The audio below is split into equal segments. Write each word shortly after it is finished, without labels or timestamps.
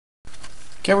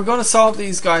Okay, we're going to solve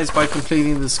these guys by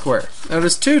completing the square. Now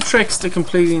there's two tricks to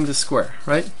completing the square,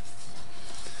 right?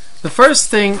 The first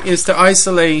thing is to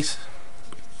isolate,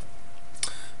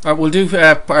 we'll do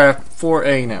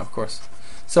 4a now, of course.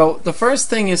 So the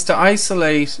first thing is to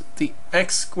isolate the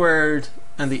x squared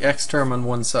and the x term on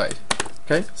one side.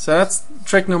 Okay, so that's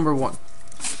trick number one,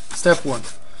 step one.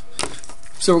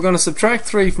 So we're going to subtract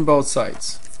 3 from both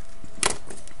sides.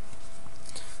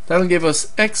 That'll give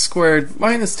us x squared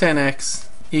minus 10x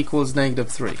equals negative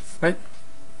 3, right?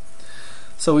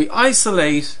 So we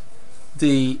isolate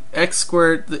the x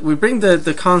squared, we bring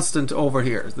the constant over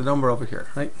here, the number over here,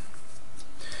 right?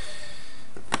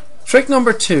 Trick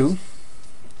number 2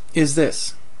 is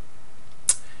this.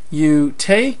 You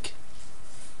take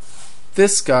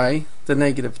this guy, the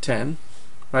negative 10,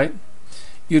 right?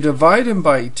 You divide him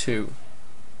by 2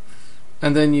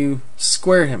 and then you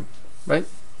square him, right?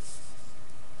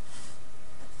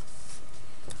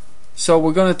 So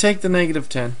we're going to take the negative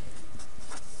 10,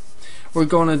 we're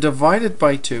going to divide it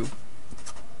by 2,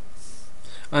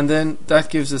 and then that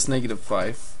gives us negative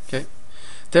 5. Okay,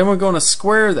 then we're going to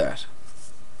square that.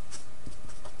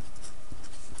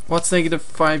 What's negative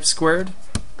 5 squared?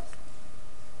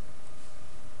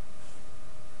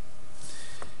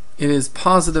 It is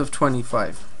positive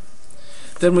 25.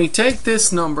 Then we take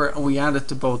this number and we add it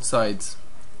to both sides.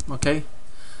 Okay,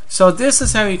 so this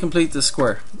is how you complete the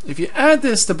square. If you add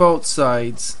this to both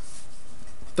sides,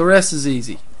 the rest is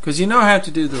easy because you know how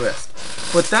to do the rest.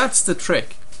 But that's the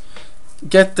trick.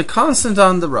 Get the constant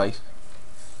on the right,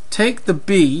 take the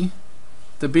b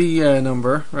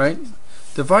number, right,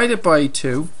 divide it by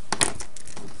 2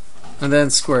 and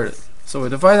then square it. So we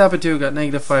divide that by 2, got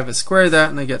negative 5, I square that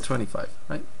and I get 25,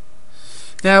 right?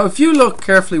 Now if you look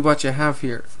carefully what you have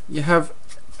here, you have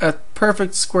a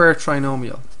perfect square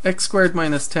trinomial. X squared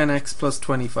minus 10x plus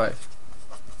 25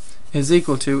 is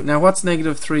equal to, now what's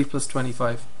negative 3 plus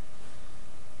 25?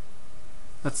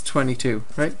 That's 22,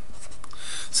 right?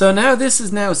 So now this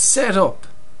is now set up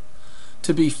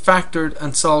to be factored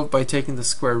and solved by taking the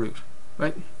square root,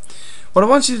 right? What I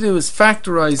want you to do is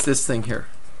factorize this thing here.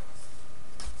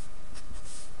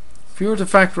 If you were to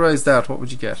factorize that, what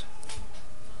would you get?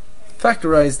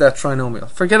 Factorize that trinomial.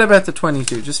 Forget about the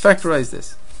 22, just factorize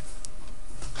this.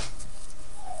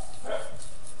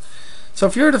 So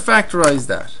if you were to factorize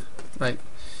that, right,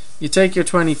 you take your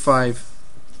 25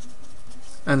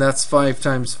 and that's 5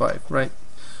 times 5, right?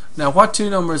 Now what two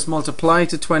numbers multiply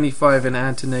to 25 and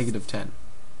add to negative 10?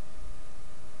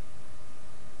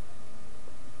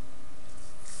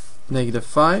 Negative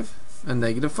 5 and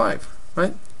negative 5,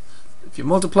 right? If you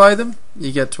multiply them,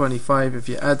 you get 25. If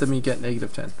you add them, you get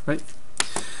negative 10, right?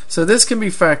 So this can be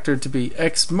factored to be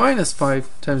x minus 5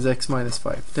 times x minus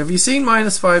 5. Have you seen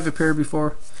minus 5 appear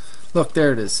before? Look,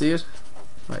 there it is. See it?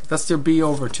 Right. That's your b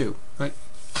over 2, right?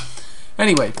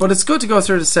 Anyway, but it's good to go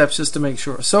through the steps just to make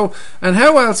sure. So, and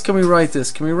how else can we write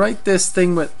this? Can we write this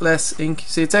thing with less ink?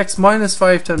 See, it's x minus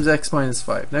 5 times x minus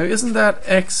 5. Now, isn't that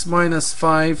x minus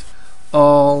 5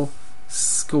 all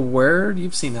squared?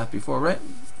 You've seen that before, right?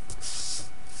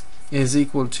 Is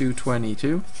equal to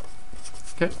 22.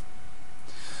 Okay.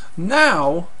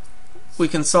 Now we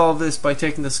can solve this by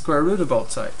taking the square root of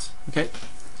both sides. Okay.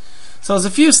 So there's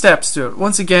a few steps to it.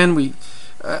 Once again, we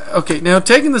okay. Now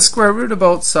taking the square root of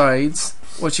both sides,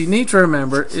 what you need to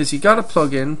remember is you got to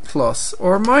plug in plus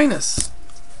or minus.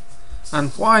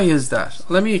 And why is that?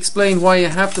 Let me explain why you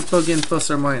have to plug in plus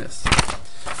or minus.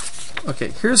 Okay,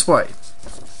 here's why.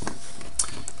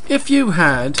 If you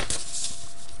had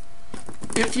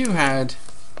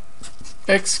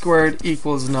x squared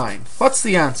equals 9, what's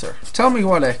the answer? Tell me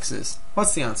what x is.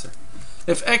 What's the answer?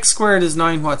 If x squared is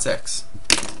 9, what's x?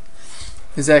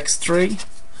 Is x 3?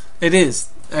 It is.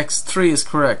 X 3 is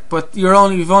correct, but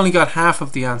you've only got half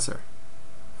of the answer.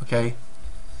 Okay?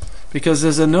 Because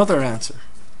there's another answer.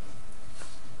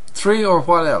 3 or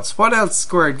what else? What else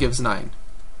squared gives 9?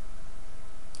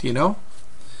 Do you know?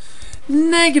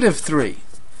 Negative 3.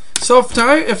 So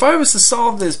if I was to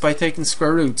solve this by taking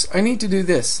square roots, I need to do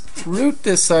this. Root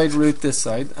this side,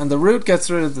 and the root gets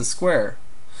rid of the square.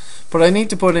 But I need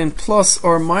to put in plus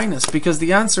or minus because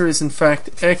the answer is in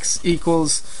fact x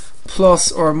equals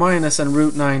plus or minus and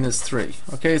root 9 is 3.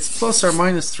 Okay, it's plus or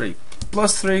minus 3.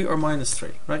 Plus 3 or minus 3,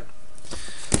 right?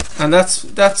 And that's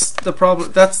the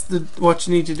problem. That's what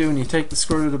you need to do when you take the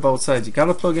square root of both sides. You got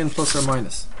to plug in plus or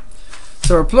minus.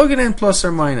 So we're plugging in plus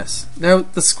or minus. Now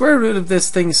the square root of this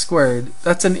thing squared,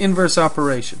 that's an inverse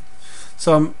operation.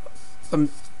 So I'm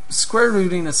square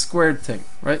rooting a squared thing,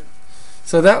 right?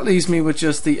 So that leaves me with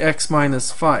just the x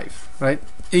minus 5, right?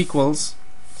 Equals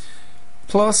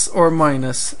plus or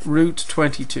minus root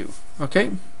 22,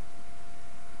 okay?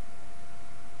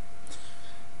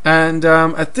 And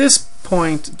at this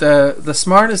point, the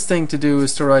smartest thing to do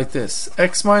is to write this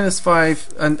x minus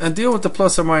 5 and deal with the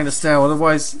plus or minus now,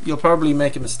 otherwise you'll probably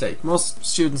make a mistake. Most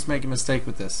students make a mistake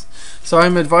with this. So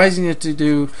I'm advising you to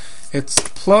do it's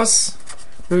plus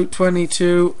root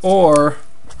 22 or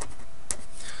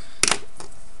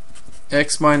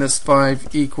x minus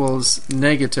 5 equals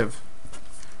negative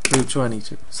root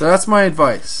 22. So that's my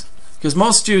advice, because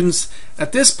most students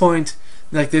at this point,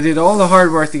 like, they did all the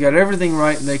hard work, they got everything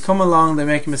right, and they come along, they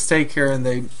make a mistake here, and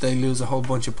they lose a whole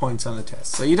bunch of points on the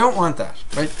test. So you don't want that,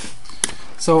 right?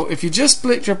 So if you just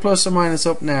split your plus or minus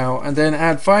up now and then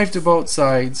add 5 to both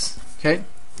sides, okay,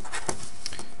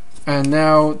 and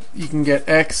now you can get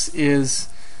x is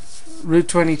root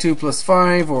 22 plus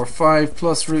 5, or 5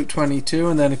 plus root 22,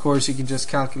 and then of course you can just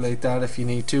calculate that if you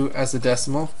need to as a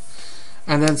decimal.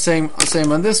 And then same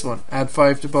on this one, add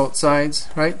 5 to both sides,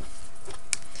 right?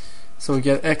 So we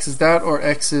get x is that, or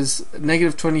x is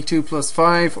negative 22 plus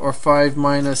 5, or 5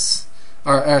 minus,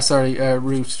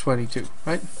 root 22,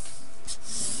 right?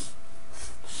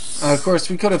 Of course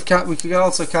we could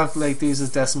also calculate these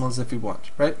as decimals if we want,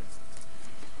 right?